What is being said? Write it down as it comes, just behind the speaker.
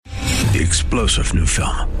The explosive new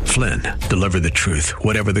film, Flynn, Deliver the Truth,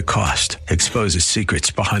 Whatever the Cost, exposes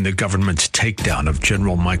secrets behind the government's takedown of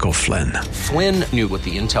General Michael Flynn. Flynn knew what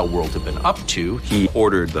the intel world had been up to. He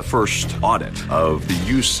ordered the first audit of the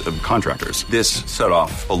use of contractors. This set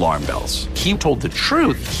off alarm bells. He told the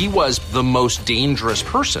truth. He was the most dangerous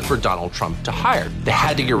person for Donald Trump to hire. They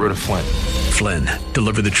had to get rid of Flynn. Flynn,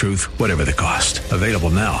 Deliver the Truth, Whatever the Cost. Available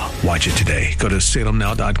now. Watch it today. Go to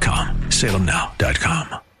salemnow.com.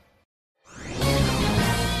 salemnow.com.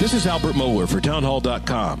 This is Albert Mohler for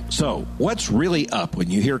townhall.com. So, what's really up when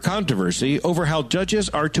you hear controversy over how judges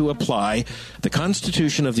are to apply the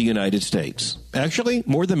Constitution of the United States? Actually,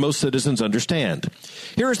 more than most citizens understand.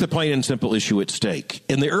 Here is the plain and simple issue at stake.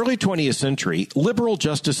 In the early 20th century, liberal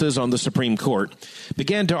justices on the Supreme Court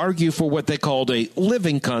began to argue for what they called a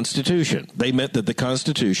living Constitution. They meant that the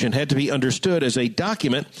Constitution had to be understood as a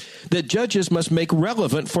document that judges must make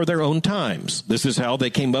relevant for their own times. This is how they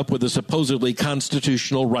came up with the supposedly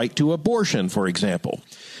constitutional right to abortion, for example.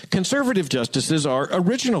 Conservative justices are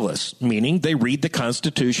originalists, meaning they read the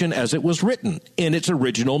Constitution as it was written, in its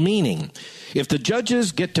original meaning. If the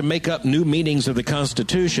judges get to make up new meanings of the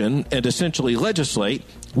Constitution and essentially legislate,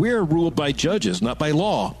 we are ruled by judges, not by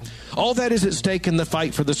law. All that is at stake in the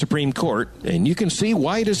fight for the Supreme Court, and you can see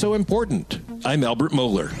why it is so important. I'm Albert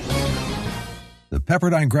Mohler. The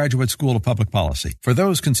Pepperdine Graduate School of Public Policy, for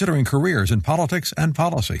those considering careers in politics and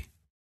policy.